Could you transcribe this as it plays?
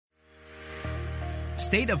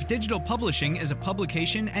State of Digital Publishing is a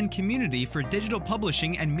publication and community for digital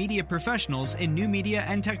publishing and media professionals in new media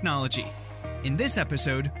and technology. In this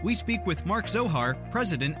episode, we speak with Mark Zohar,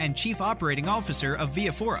 President and Chief Operating Officer of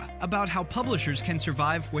Viafora, about how publishers can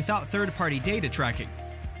survive without third-party data tracking.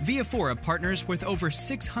 Viafora partners with over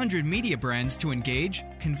 600 media brands to engage,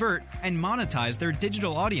 convert, and monetize their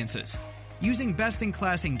digital audiences. Using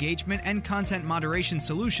best-in-class engagement and content moderation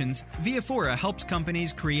solutions, Viafora helps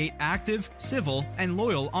companies create active, civil, and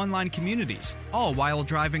loyal online communities, all while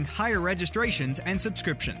driving higher registrations and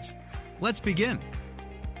subscriptions. Let's begin.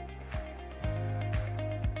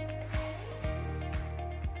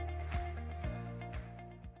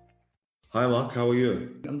 Hi, Mark. How are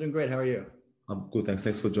you? I'm doing great. How are you? I'm good, thanks.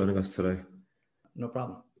 Thanks for joining us today. No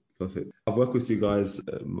problem. Perfect. I've worked with you guys.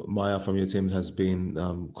 Maya from your team has been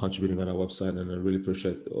contributing on our website, and I really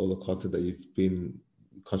appreciate all the content that you've been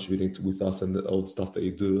contributing to with us and all the stuff that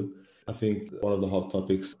you do. I think one of the hot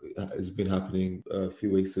topics has been happening a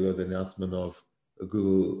few weeks ago, the announcement of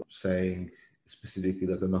Google saying specifically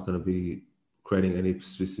that they're not going to be creating any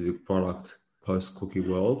specific product post-cookie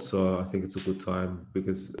world. So I think it's a good time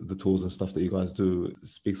because the tools and stuff that you guys do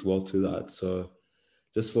speaks well to that. So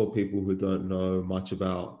just for people who don't know much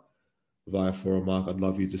about Viafora, Mark, I'd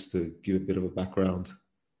love you just to give a bit of a background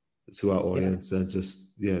to our audience and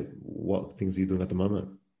just, what things you're doing at the moment.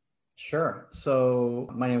 Sure. So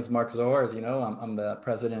my name is Mark Zohar. As you know, I'm the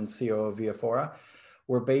President and CEO of Viafora.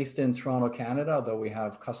 We're based in Toronto, Canada, although we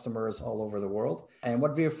have customers all over the world. And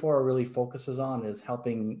what Viafora really focuses on is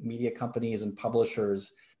helping media companies and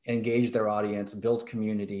publishers engage their audience, build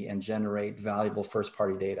community, and generate valuable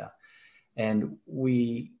first-party data. And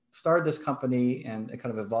we started this company and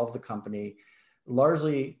kind of evolved the company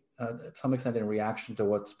largely to some extent in reaction to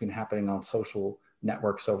what's been happening on social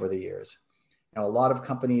networks over the years. Now, a lot of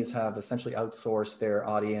companies have essentially outsourced their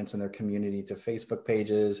audience and their community to Facebook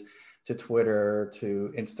pages, to Twitter,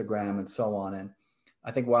 to Instagram, and so on. And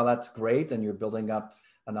I think while that's great and you're building up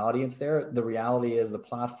an audience there, the reality is the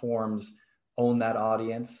platforms own that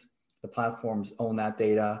audience, the platforms own that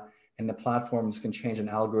data, and the platforms can change an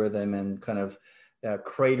algorithm and kind of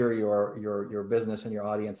crater your business and your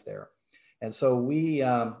audience there. And so we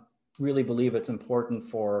really believe it's important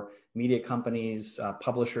for media companies,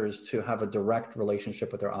 publishers to have a direct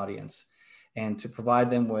relationship with their audience and to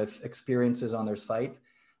provide them with experiences on their site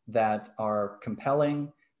that are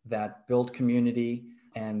compelling, that build community,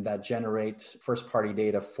 and that generate first-party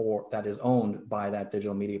data that is owned by that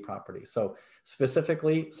digital media property. So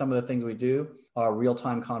specifically, some of the things we do are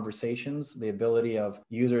real-time conversations, the ability of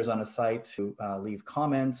users on a site to leave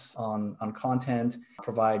comments on content,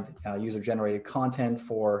 provide user-generated content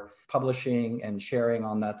for publishing and sharing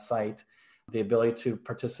on that site, the ability to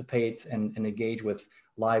participate and engage with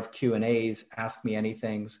live Q&As, Ask Me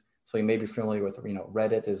Anythings. So you may be familiar with,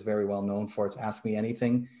 Reddit is very well known for its Ask Me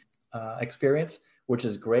Anything experience, which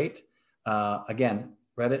is great. Again,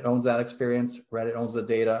 Reddit owns that experience. Reddit owns the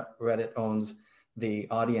data. Reddit owns the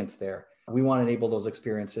audience there. We want to enable those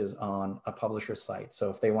experiences on a publisher site. So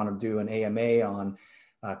if they want to do an AMA on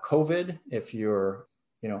COVID, if you're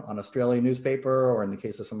an Australian newspaper, or in the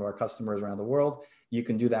case of some of our customers around the world, you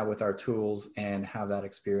can do that with our tools and have that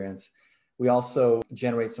experience. We also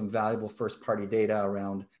generate some valuable first-party data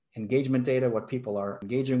around engagement data, what people are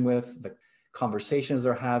engaging with, the conversations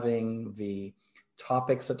they're having, the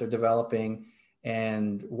topics that they're developing.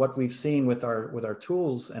 And what we've seen with our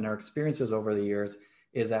tools and our experiences over the years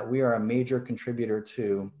is that we are a major contributor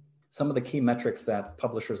to some of the key metrics that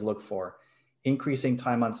publishers look for: increasing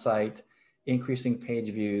time on site, increasing page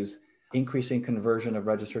views, increasing conversion of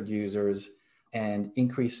registered users, and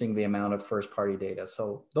increasing the amount of first-party data.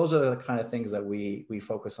 So those are the kind of things that we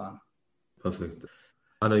focus on. Perfect.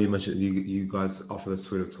 I know you mentioned you guys offer the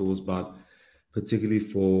suite of tools, but particularly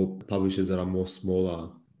for publishers that are more smaller,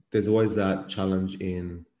 there's always that challenge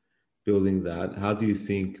in building that. How do you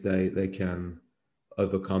think they can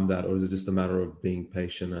overcome that? Or is it just a matter of being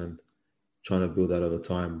patient and trying to build that over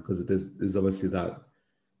time? Because there's obviously that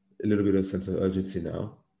a little bit of sense of urgency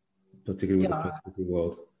now, particularly with the post-cookie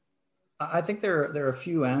world. I think there are a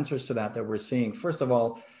few answers to that we're seeing. First of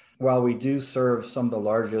all, while we do serve some of the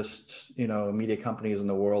largest, media companies in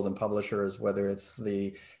the world and publishers, whether it's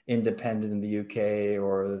the Independent in the UK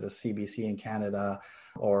or the CBC in Canada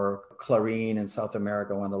or Clarín in South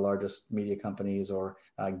America, one of the largest media companies, or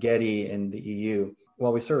Getty in the EU.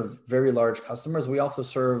 While we serve very large customers, we also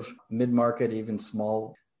serve mid-market, even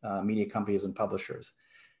small media companies and publishers.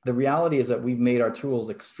 The reality is that we've made our tools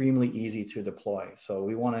extremely easy to deploy. So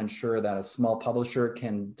we want to ensure that a small publisher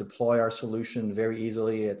can deploy our solution very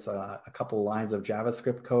easily. It's a couple of lines of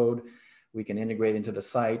JavaScript code We can integrate into the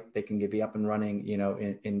site. They can be up and running,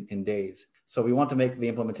 in days. So we want to make the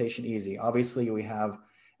implementation easy. Obviously, we have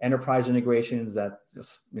enterprise integrations that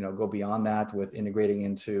just, go beyond that with integrating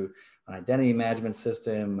into an identity management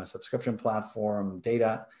system, a subscription platform,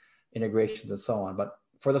 data integrations, and so on. But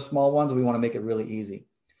for the small ones, we want to make it really easy.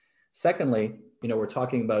 Secondly, we're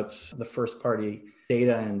talking about the first party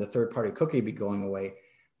data and the third party cookie be going away.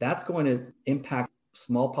 That's going to impact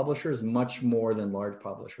small publishers much more than large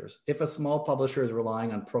publishers. If a small publisher is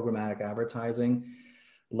relying on programmatic advertising,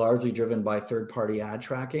 largely driven by third party ad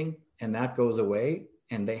tracking, and that goes away,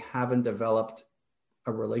 and they haven't developed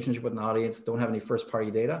a relationship with an audience, don't have any first party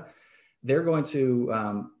data, they're going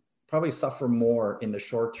to probably suffer more in the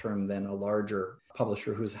short term than a larger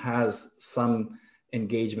publisher who has some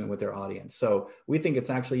engagement with their audience. So we think it's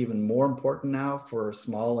actually even more important now for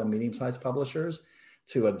small and medium-sized publishers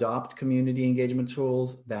to adopt community engagement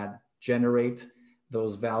tools that generate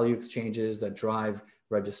those value exchanges, that drive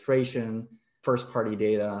registration, first-party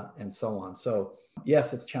data, and so on. So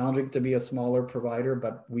yes, it's challenging to be a smaller provider,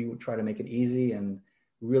 but we would try to make it easy and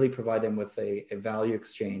really provide them with a value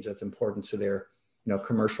exchange that's important to their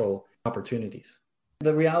commercial opportunities.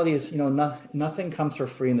 The reality is, nothing comes for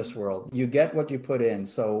free in this world. You get what you put in.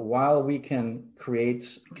 So while we can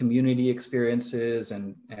create community experiences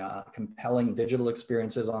and compelling digital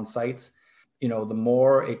experiences on sites, the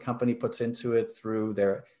more a company puts into it through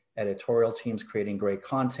their editorial teams creating great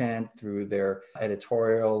content, through their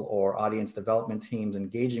editorial or audience development teams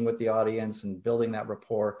engaging with the audience and building that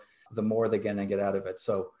rapport, the more they're going to get out of it.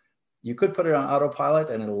 So you could put it on autopilot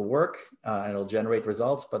and it'll work and it'll generate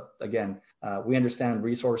results. But again, we understand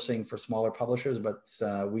resourcing for smaller publishers, but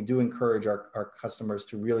we do encourage our customers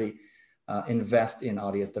to really invest in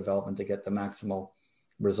audience development to get the maximal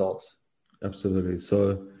results. Absolutely.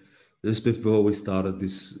 So just before we started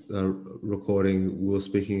this recording, we were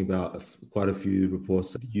speaking about quite a few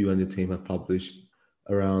reports that you and your team have published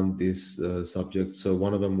around this subject. So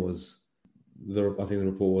one of them was, I think the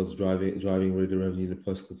report was driving reader revenue in a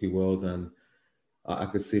post-cookie world, and I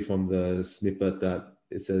could see from the snippet that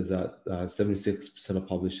it says that 76% of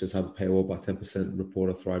publishers have a paywall, but 10%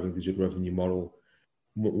 report a thriving digital revenue model.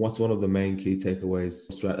 What's one of the main key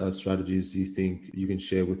takeaways, strategies you think you can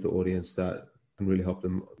share with the audience that can really help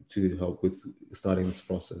them to help with starting this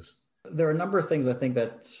process? There are a number of things I think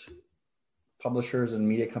that publishers and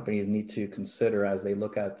media companies need to consider as they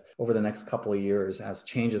look at over the next couple of years as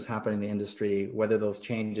changes happen in the industry, whether those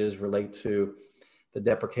changes relate to the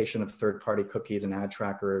deprecation of third-party cookies and ad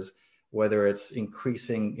trackers, whether it's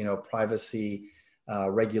increasing, privacy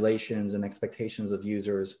regulations and expectations of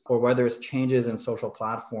users, or whether it's changes in social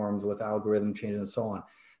platforms with algorithm changes and so on.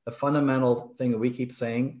 The fundamental thing that we keep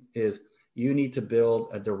saying is you need to build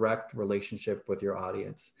a direct relationship with your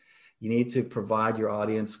audience. You need to provide your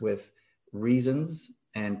audience with reasons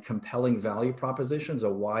and compelling value propositions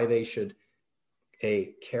of why they should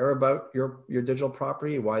care about your digital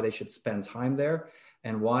property, why they should spend time there,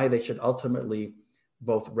 and why they should ultimately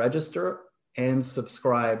both register and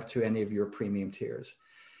subscribe to any of your premium tiers.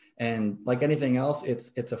 And like anything else,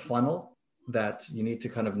 it's a funnel that you need to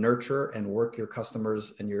kind of nurture and work your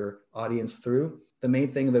customers and your audience through. The main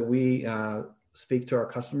thing that we speak to our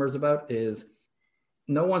customers about is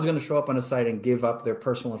no one's going to show up on a site and give up their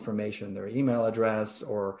personal information, their email address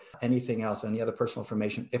or anything else, any other personal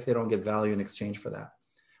information, if they don't get value in exchange for that.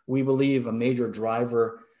 We believe a major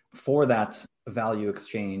driver for that value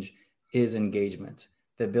exchange is engagement,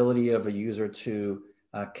 the ability of a user to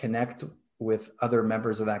connect with other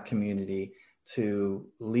members of that community, to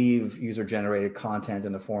leave user-generated content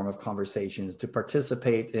in the form of conversations, to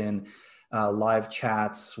participate in live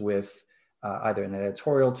chats with either an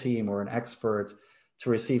editorial team or an expert, to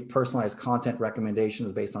receive personalized content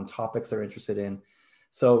recommendations based on topics they're interested in.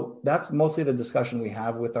 So that's mostly the discussion we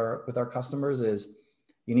have with our customers is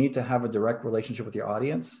you need to have a direct relationship with your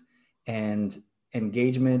audience, and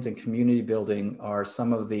engagement and community building are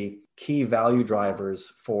some of the key value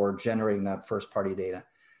drivers for generating that first party data.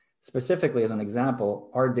 Specifically, as an example,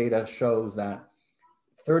 our data shows that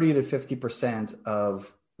 30 to 50%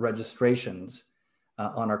 of registrations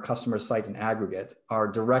on our customer site in aggregate are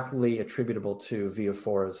directly attributable to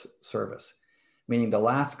Viafora's service, meaning the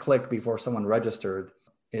last click before someone registered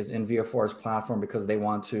is in Viafora's platform because they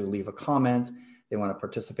want to leave a comment, they want to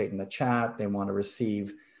participate in the chat, they want to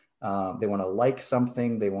receive, they want to like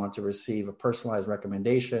something, they want to receive a personalized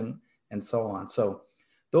recommendation, and so on. So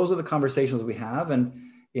those are the conversations we have. And,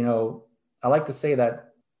 I like to say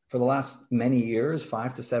that for the last many years,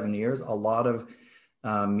 5 to 7 years, a lot of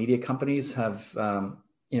media companies have,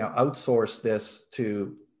 outsourced this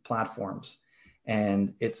to platforms,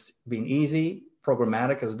 and it's been easy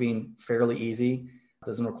programmatic has been fairly easy. It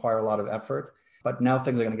doesn't require a lot of effort, but now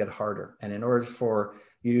things are going to get harder. And in order for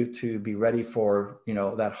you to be ready for,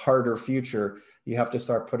 that harder future, you have to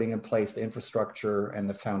start putting in place the infrastructure and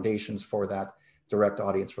the foundations for that direct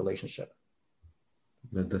audience relationship.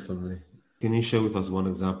 Yeah, definitely. Can you share with us one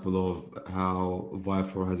example of how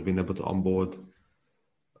Viaphora has been able to onboard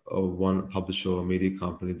one publisher or media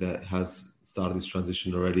company that has started this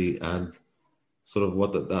transition already, and sort of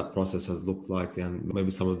what that process has looked like, and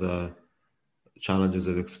maybe some of the challenges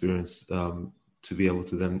they've experienced to be able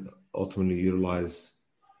to then ultimately utilize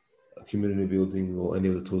community building or any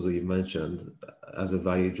of the tools that you mentioned as a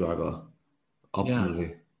value driver optimally?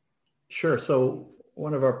 Yeah. Sure. So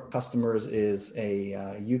one of our customers is a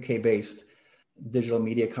UK-based digital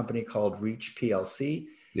media company called Reach PLC.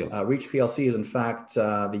 Yeah. Reach PLC is in fact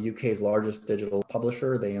the UK's largest digital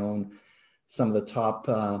publisher. They own some of the top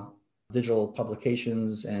digital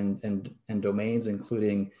publications and domains,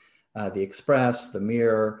 including the Express, the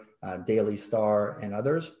Mirror, Daily Star, and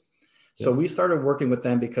others. So we started working with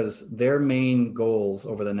them because their main goals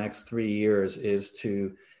over the next 3 years is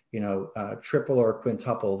to, triple or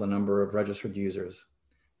quintuple the number of registered users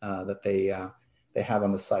that they have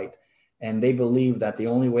on the site. And they believe that the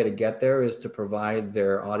only way to get there is to provide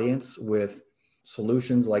their audience with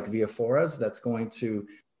solutions like Viaphora's that's going to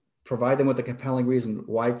provide them with a compelling reason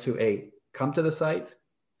why to come to the site,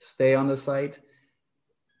 stay on the site,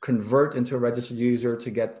 convert into a registered user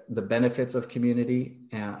to get the benefits of community,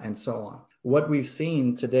 and so on. What we've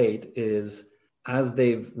seen to date is as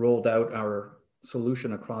they've rolled out our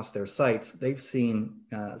solution across their sites, they've seen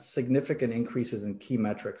significant increases in key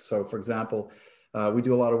metrics. So for example, we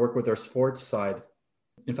do a lot of work with our sports side.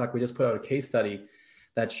 In fact, we just put out a case study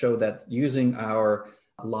that showed that using our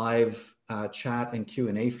live chat and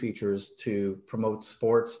Q&A features to promote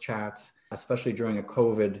sports chats, especially during a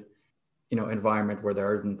COVID environment where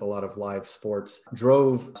there isn't a lot of live sports,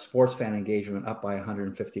 drove sports fan engagement up by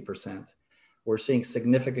 150%. We're seeing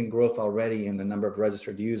significant growth already in the number of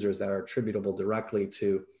registered users that are attributable directly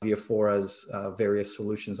to Viaphora's various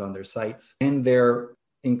solutions on their sites. And they're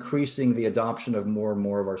increasing the adoption of more and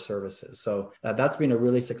more of our services. So that's been a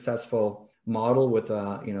really successful model with,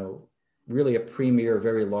 really a premier,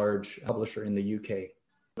 very large publisher in the UK.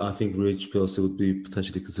 I think Reach PLC would be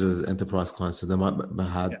potentially considered as enterprise clients, so they might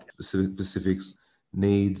have had specific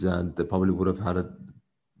needs, and they probably would have had a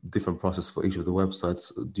different process for each of the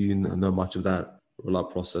websites. Do you know much of that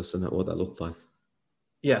rollout process and what that looked like?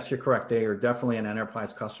 Yes, you're correct. They are definitely an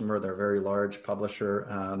enterprise customer. They're a very large publisher.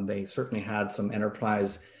 They certainly had some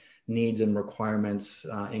enterprise needs and requirements,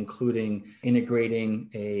 including integrating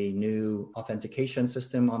a new authentication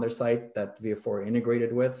system on their site that Viaphora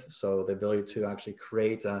integrated with. So the ability to actually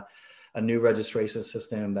create a new registration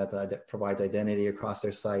system that provides identity across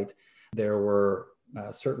their site. There were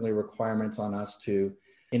certainly requirements on us to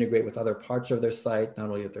integrate with other parts of their site, not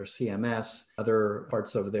only with their CMS, other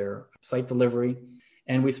parts of their site delivery.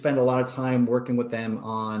 And we spend a lot of time working with them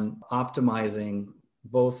on optimizing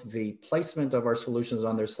both the placement of our solutions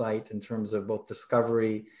on their site in terms of both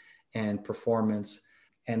discovery and performance.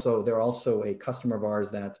 And so they're also a customer of ours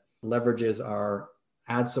that leverages our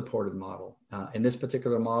ad-supported model. In this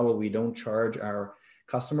particular model, we don't charge our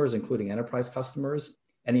customers, including enterprise customers,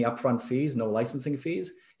 any upfront fees, no licensing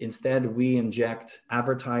fees. Instead, we inject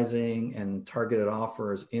advertising and targeted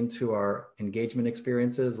offers into our engagement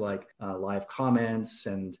experiences like live comments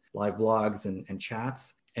and live blogs and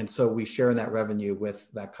chats. And so we share in that revenue with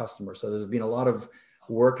that customer. So there's been a lot of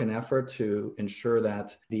work and effort to ensure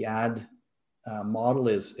that the ad model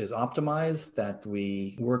is optimized, that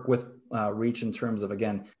we work with Reach in terms of,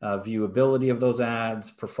 again, viewability of those ads,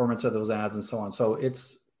 performance of those ads, and so on. So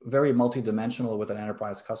it's very multidimensional with an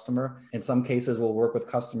enterprise customer. In some cases, we'll work with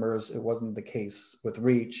customers. It wasn't the case with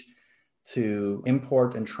Reach to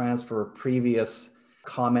import and transfer previous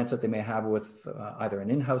comments that they may have with either an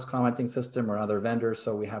in-house commenting system or other vendors.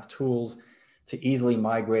 So we have tools to easily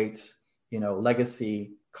migrate,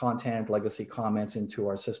 legacy content, legacy comments into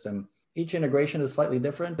our system. Each integration is slightly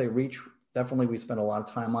different. They Reach, definitely we spent a lot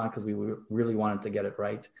of time on because we really wanted to get it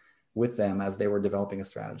right with them as they were developing a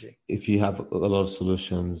strategy. If you have a lot of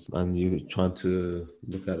solutions and you're trying to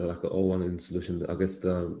look at it like an all-in solution, I guess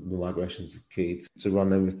the migration is key to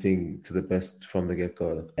run everything to the best from the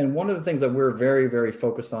get-go. And one of the things that we're very, very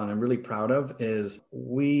focused on and really proud of is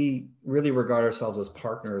we really regard ourselves as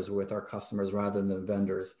partners with our customers rather than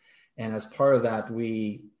vendors. And as part of that,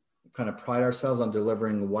 we kind of pride ourselves on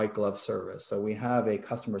delivering white glove service. So we have a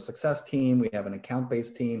customer success team, we have an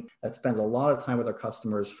account-based team that spends a lot of time with our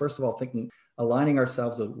customers. First of all, aligning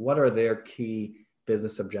ourselves with what are their key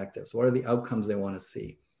business objectives, what are the outcomes they want to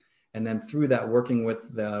see. And then through that, working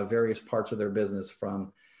with the various parts of their business,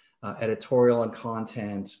 from editorial and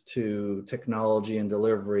content to technology and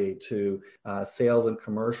delivery to sales and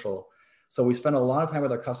commercial. So we spend a lot of time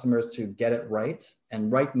with our customers to get it right.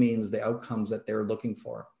 And right means the outcomes that they're looking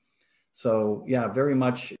for. So yeah, very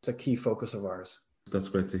much it's a key focus of ours. That's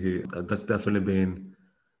great to hear. That's definitely been,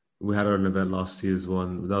 we had an event last year as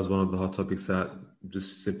one. That was one of the hot topics that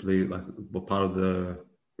just simply like were part of the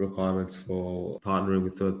requirements for partnering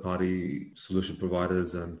with third-party solution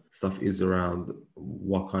providers and stuff is around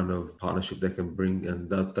what kind of partnership they can bring. And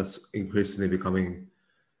that's increasingly becoming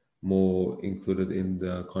more included in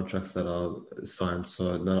the contracts that are signed.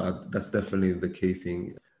 So no, that's definitely the key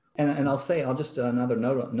thing. And I'll say, I'll just another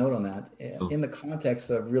note on that. In the context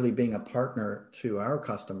of really being a partner to our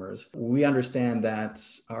customers, we understand that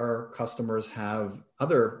our customers have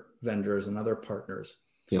other vendors and other partners.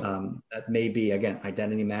 That may be, again,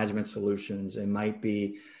 identity management solutions. It might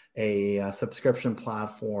be a subscription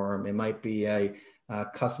platform. It might be a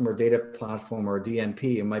customer data platform or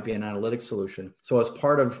DMP. It might be an analytics solution. So as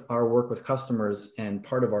part of our work with customers and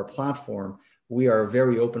part of our platform, we are a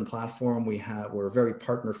very open platform. We're very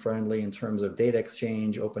partner friendly in terms of data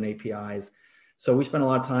exchange, open APIs. So we spend a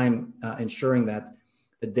lot of time ensuring that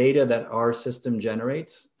the data that our system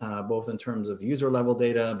generates, both in terms of user level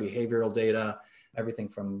data, behavioral data, everything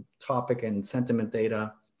from topic and sentiment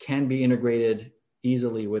data, can be integrated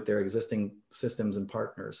easily with their existing systems and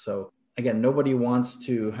partners. So again, nobody wants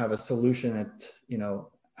to have a solution that,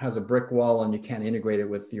 has a brick wall and you can't integrate it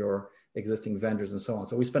with your existing vendors and so on.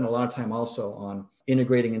 So we spend a lot of time also on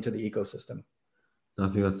integrating into the ecosystem. I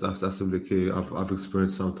think that's really key. I've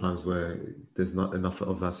experienced sometimes where there's not enough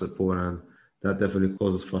of that support, and that definitely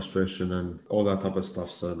causes frustration and all that type of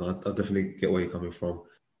stuff. So I definitely get where you're coming from.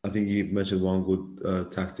 I think you mentioned one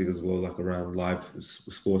good tactic as well, like around live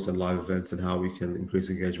sports and live events and how we can increase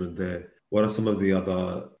engagement there. What are some of the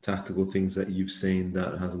other tactical things that you've seen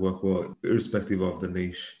that has worked well, irrespective of the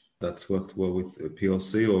niche, that's worked well with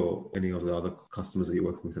PLC or any of the other customers that you're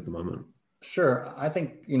working with at the moment? Sure. I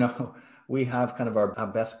think, we have kind of our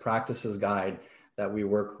best practices guide that we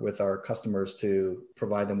work with our customers to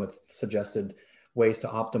provide them with suggested ways to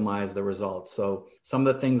optimize the results. So some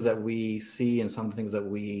of the things that we see and some of the things that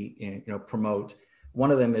we promote,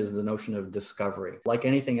 one of them is the notion of discovery. Like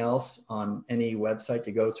anything else on any website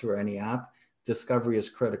you go to or any app, discovery is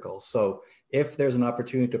critical. So if there's an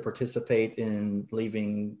opportunity to participate in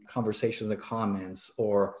leaving conversations and comments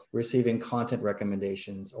or receiving content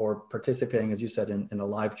recommendations or participating, as you said, in a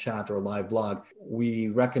live chat or a live blog, we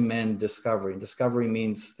recommend discovery. And discovery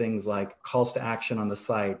means things like calls to action on the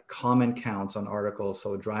site, comment counts on articles.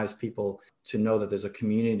 So it drives people to know that there's a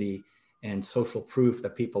community and social proof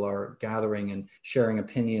that people are gathering and sharing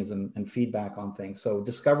opinions and feedback on things. So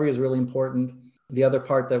discovery is really important. The other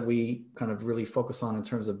part that we kind of really focus on in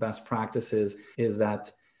terms of best practices is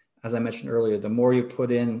that, as I mentioned earlier, the more you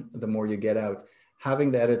put in, the more you get out.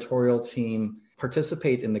 Having the editorial team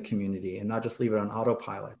participate in the community and not just leave it on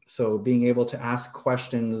autopilot. So being able to ask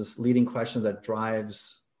questions, leading questions that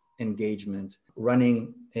drives engagement,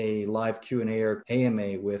 running a live Q&A or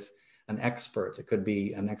AMA with an expert. It could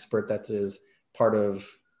be an expert that is part of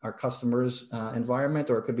our customer's environment,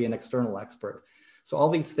 or it could be an external expert. So all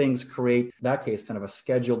these things create, in that case, kind of a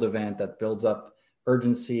scheduled event that builds up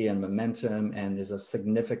urgency and momentum and is a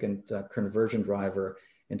significant conversion driver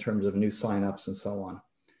in terms of new signups and so on.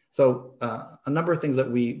 So a number of things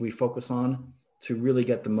that we focus on to really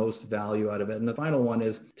get the most value out of it. And the final one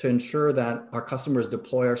is to ensure that our customers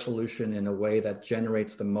deploy our solution in a way that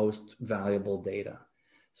generates the most valuable data.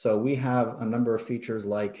 So we have a number of features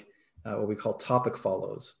like what we call topic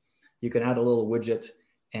follows. You can add a little widget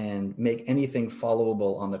and make anything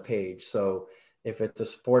followable on the page. So if it's a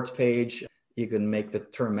sports page, you can make the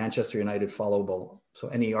term Manchester United followable. So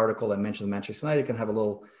any article that mentions Manchester United can have a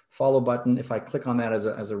little follow button. If I click on that as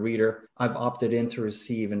a reader, I've opted in to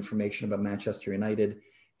receive information about Manchester United.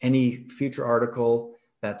 Any future article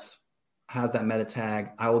that has that meta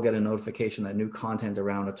tag, I will get a notification that new content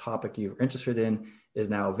around a topic you're interested in is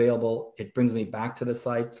now available. It brings me back to the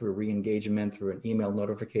site through re-engagement, through an email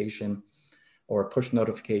notification or a push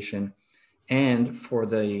notification. And for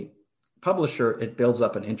the publisher, it builds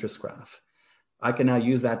up an interest graph. I can now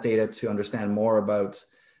use that data to understand more about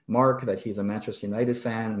Mark, that he's a Manchester United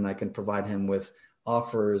fan, and I can provide him with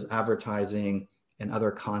offers, advertising, and other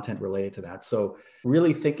content related to that. So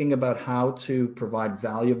really thinking about how to provide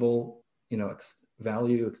valuable,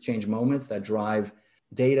 value exchange moments that drive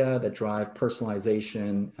data, that drive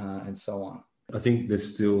personalization, and so on. I think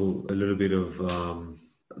there's still a little bit of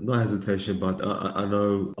not hesitation, but I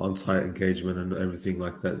know on-site engagement and everything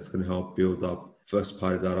like that is going to help build up first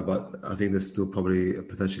party data, but I think there's still probably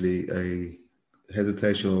potentially a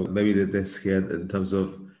hesitation, or maybe they're scared in terms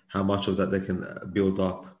of how much of that they can build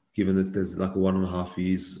up, given that there's like 1.5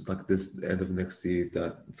 years, like this end of next year,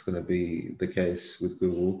 that it's going to be the case with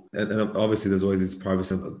Google. And obviously there's always these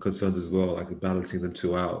privacy concerns as well, like balancing them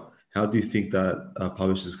two out. How do you think that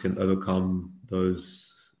publishers can overcome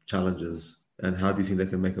those challenges? And how do you think they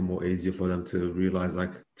can make it more easier for them to realize,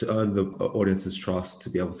 like, to earn the audience's trust to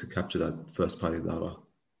be able to capture that first party data?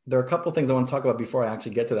 There are a couple of things I want to talk about before I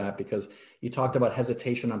actually get to that, because you talked about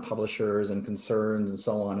hesitation on publishers and concerns and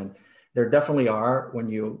so on. And there definitely are when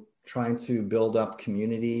you're trying to build up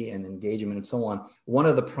community and engagement and so on. One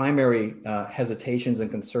of the primary hesitations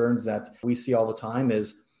and concerns that we see all the time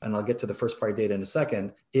is, and I'll get to the first party data in a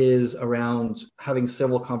second, is around having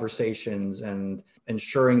civil conversations and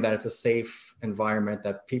ensuring that it's a safe environment,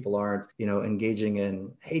 that people aren't, engaging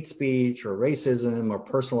in hate speech or racism or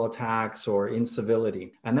personal attacks or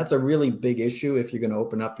incivility. And that's a really big issue if you're going to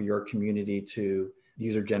open up your community to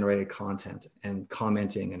user-generated content and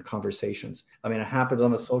commenting and conversations. I mean, it happens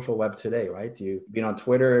on the social web today, right? You've been on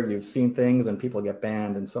Twitter, you've seen things and people get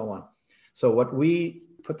banned and so on. So what we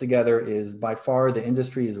put together is by far the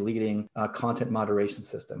industry's leading content moderation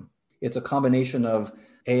system. It's a combination of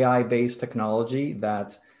AI-based technology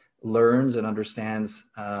that learns and understands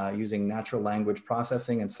using natural language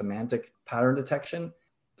processing and semantic pattern detection,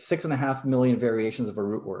 6.5 million variations of a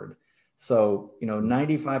root word. So,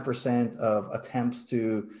 95% of attempts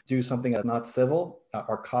to do something that's not civil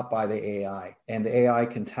are caught by the AI. And the AI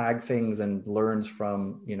can tag things and learns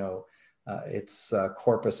from, its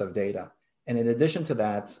corpus of data. And in addition to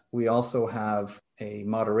that, we also have a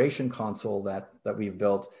moderation console that we've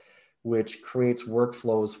built, which creates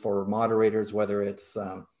workflows for moderators, whether it's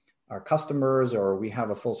our customers or we have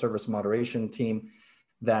a full service moderation team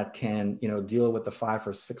that can, deal with the 5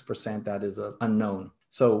 or 6% that is unknown.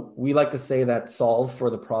 So we like to say that solve for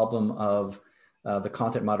the problem of the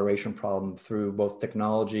content moderation problem through both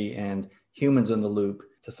technology and humans in the loop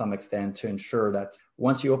to some extent, to ensure that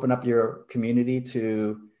once you open up your community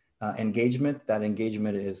to engagement, that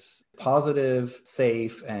engagement is positive,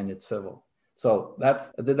 safe, and it's civil. So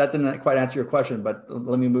that didn't quite answer your question, but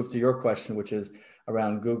let me move to your question, which is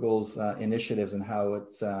around Google's initiatives and how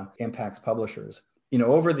it impacts publishers.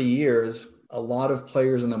 Over the years, a lot of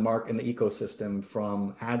players in the ecosystem,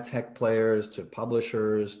 from ad tech players to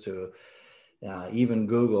publishers to even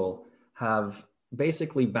Google, have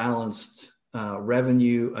basically balanced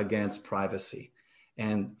revenue against privacy.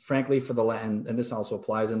 And frankly, and this also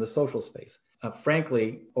applies in the social space.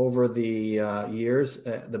 Frankly, over the years,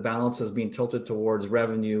 the balance has been tilted towards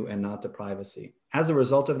revenue and not to privacy. As a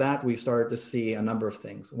result of that, we've started to see a number of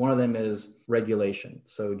things. One of them is regulation.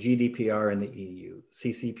 So GDPR in the EU,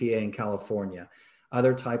 CCPA in California,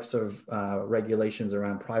 other types of regulations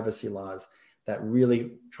around privacy laws that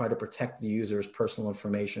really try to protect the user's personal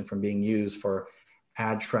information from being used for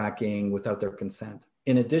ad tracking without their consent.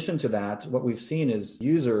 In addition to that, what we've seen is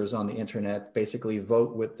users on the internet basically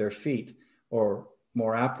vote with their feet, or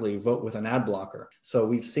more aptly, vote with an ad blocker. So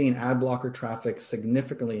we've seen ad blocker traffic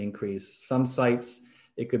significantly increase. Some sites,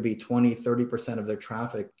 it could be 20, 30% of their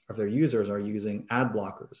traffic, of their users, are using ad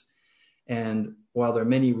blockers. And while there are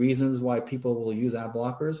many reasons why people will use ad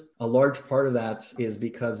blockers, a large part of that is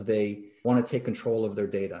because they want to take control of their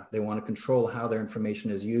data. They want to control how their information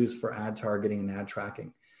is used for ad targeting and ad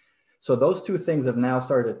tracking. So those two things have now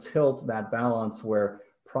started to tilt that balance, where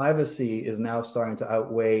privacy is now starting to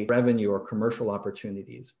outweigh revenue or commercial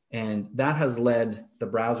opportunities. And that has led the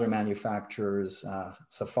browser manufacturers,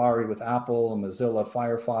 Safari with Apple, Mozilla,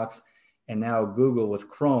 Firefox, and now Google with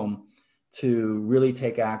Chrome, to really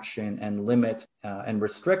take action and limit and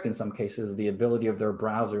restrict, in some cases, the ability of their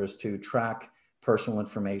browsers to track personal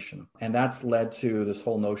information. And that's led to this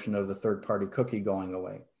whole notion of the third-party cookie going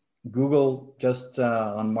away. Google just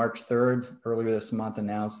on March 3rd, earlier this month,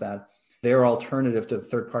 announced that their alternative to the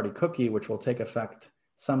third-party cookie, which will take effect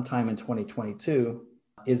sometime in 2022,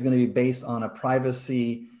 is going to be based on a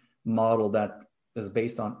privacy model that is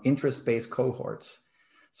based on interest-based cohorts.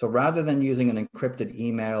 So rather than using an encrypted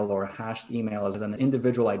email or a hashed email as an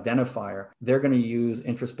individual identifier, they're going to use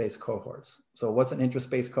interest-based cohorts. So what's an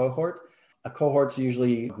interest-based cohort? A cohort's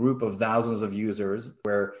usually a group of thousands of users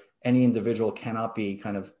where any individual cannot be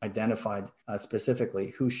kind of identified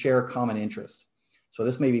specifically, who share common interests. So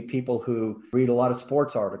this may be people who read a lot of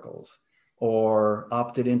sports articles or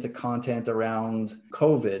opted into content around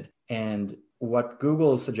COVID. And what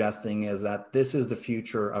Google is suggesting is that this is the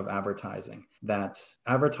future of advertising, that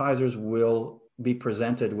advertisers will be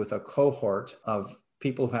presented with a cohort of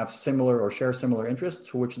people who have similar or share similar interests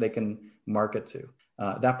to which they can market to.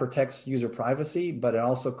 That protects user privacy, but it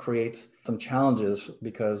also creates some challenges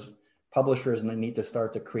because publishers need to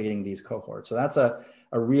start to creating these cohorts. So that's a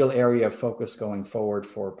real area of focus going forward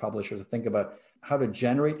for publishers to think about how to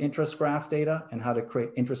generate interest graph data and how to create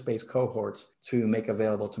interest-based cohorts to make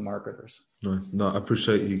available to marketers. Nice. No, I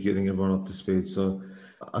appreciate you getting everyone up to speed. So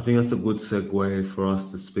I think that's a good segue for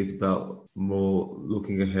us to speak about more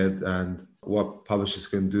looking ahead and what publishers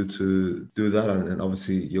can do to do that, and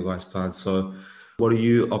obviously your guys' plans. So what are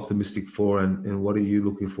you optimistic for, and what are you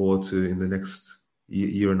looking forward to in the next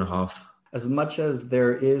year and a half? As much as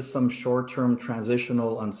there is some short-term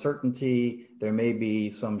transitional uncertainty, there may be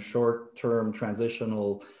some short-term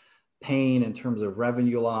transitional pain in terms of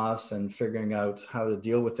revenue loss and figuring out how to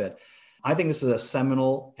deal with it. I think this is a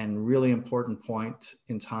seminal and really important point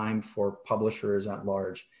in time for publishers at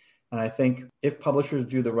large. And I think if publishers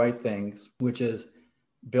do the right things, which is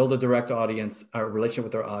build a direct audience, a relationship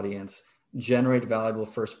with their audience, generate valuable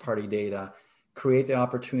first-party data, create the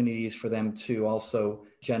opportunities for them to also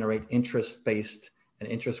generate interest-based and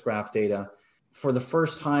interest graph data. For the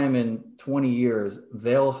first time in 20 years,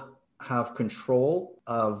 they'll have control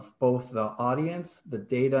of both the audience, the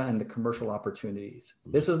data, and the commercial opportunities.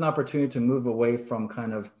 This is an opportunity to move away from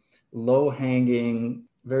kind of low-hanging,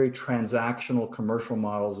 very transactional commercial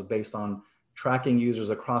models based on tracking users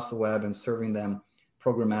across the web and serving them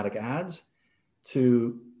programmatic ads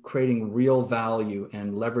to creating real value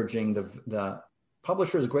and leveraging the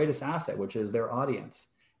publisher's greatest asset, which is their audience.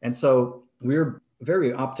 And so we're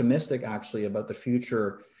very optimistic actually about the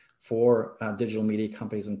future for digital media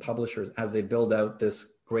companies and publishers as they build out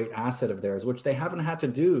this great asset of theirs, which they haven't had to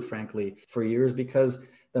do, frankly, for years because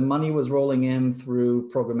the money was rolling in through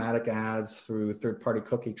programmatic ads, through third-party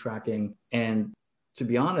cookie tracking. And to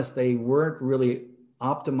be honest, they weren't really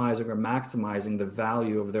optimizing or maximizing the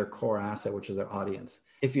value of their core asset, which is their audience.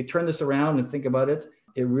 If you turn this around and think about it,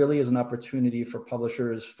 it really is an opportunity for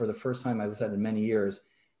publishers for the first time, as I said, in many years,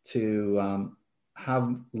 to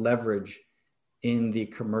have leverage in the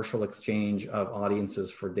commercial exchange of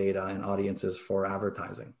audiences for data and audiences for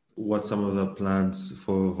advertising. What's some of the plans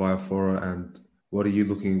for Viafora, and what are you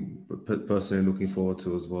personally looking forward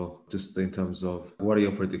to as well? Just in terms of what are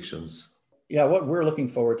your predictions? Yeah, what we're looking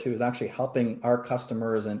forward to is actually helping our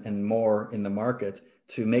customers and more in the market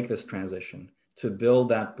to make this transition, to build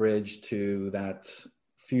that bridge to that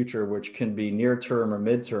future, which can be near term or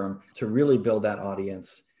midterm, to really build that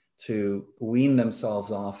audience, to wean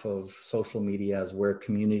themselves off of social media as where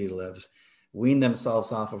community lives, wean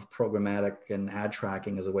themselves off of programmatic and ad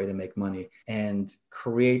tracking as a way to make money, and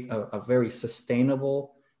create a very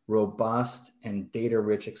sustainable, robust, and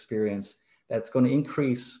data-rich experience that's going to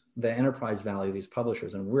increase the enterprise value of these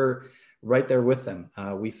publishers. And we're right there with them.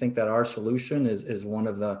 We think that our solution is one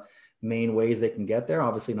of the main ways they can get there.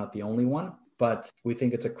 Obviously not the only one, but we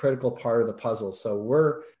think it's a critical part of the puzzle. So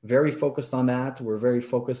we're very focused on that. We're very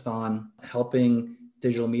focused on helping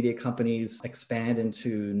digital media companies expand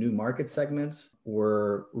into new market segments.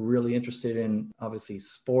 We're really interested in, obviously,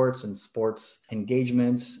 sports and sports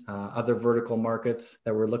engagement, other vertical markets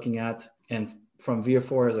that we're looking at. And from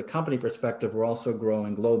Viafora as a company perspective, we're also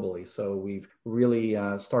growing globally. So we've really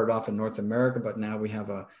started off in North America, but now we have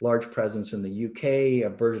a large presence in the UK, a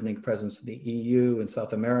burgeoning presence in the EU and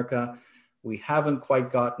South America. We haven't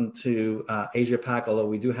quite gotten to Asia Pac, although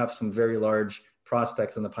we do have some very large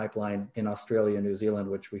prospects in the pipeline in Australia and New Zealand,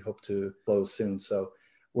 which we hope to close soon. So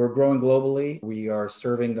we're growing globally. We are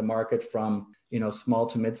serving the market from small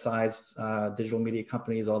to mid-sized digital media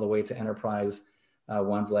companies all the way to enterprise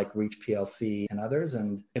ones like Reach PLC and others.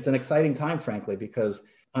 And it's an exciting time, frankly, because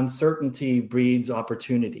uncertainty breeds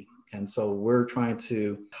opportunity. And so we're trying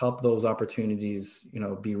to help those opportunities,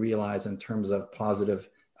 be realized in terms of positive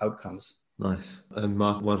outcomes. Nice. And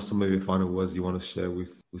Mark, what are some of your final words you want to share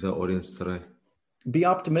with our audience today? Be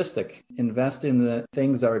optimistic. Invest in the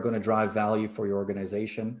things that are going to drive value for your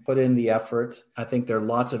organization. Put in the effort. I think there are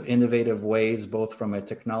lots of innovative ways, both from a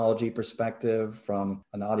technology perspective, from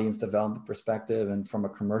an audience development perspective, and from a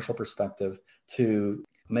commercial perspective to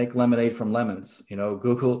make lemonade from lemons.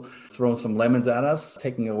 Google throwing some lemons at us,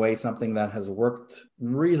 taking away something that has worked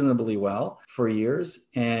reasonably well for years.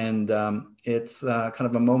 And it's kind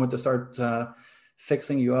of a moment to start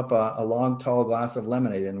fixing you up a long, tall glass of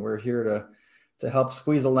lemonade. And we're here to help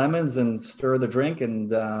squeeze the lemons and stir the drink and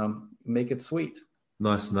make it sweet.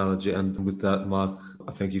 Nice analogy. And with that, Mark,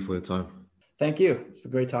 I thank you for your time. Thank you. It's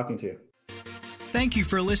been great talking to you. Thank you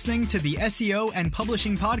for listening to the SEO and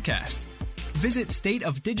Publishing Podcast. Visit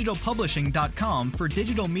stateofdigitalpublishing.com for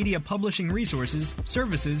digital media publishing resources,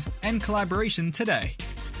 services, and collaboration today.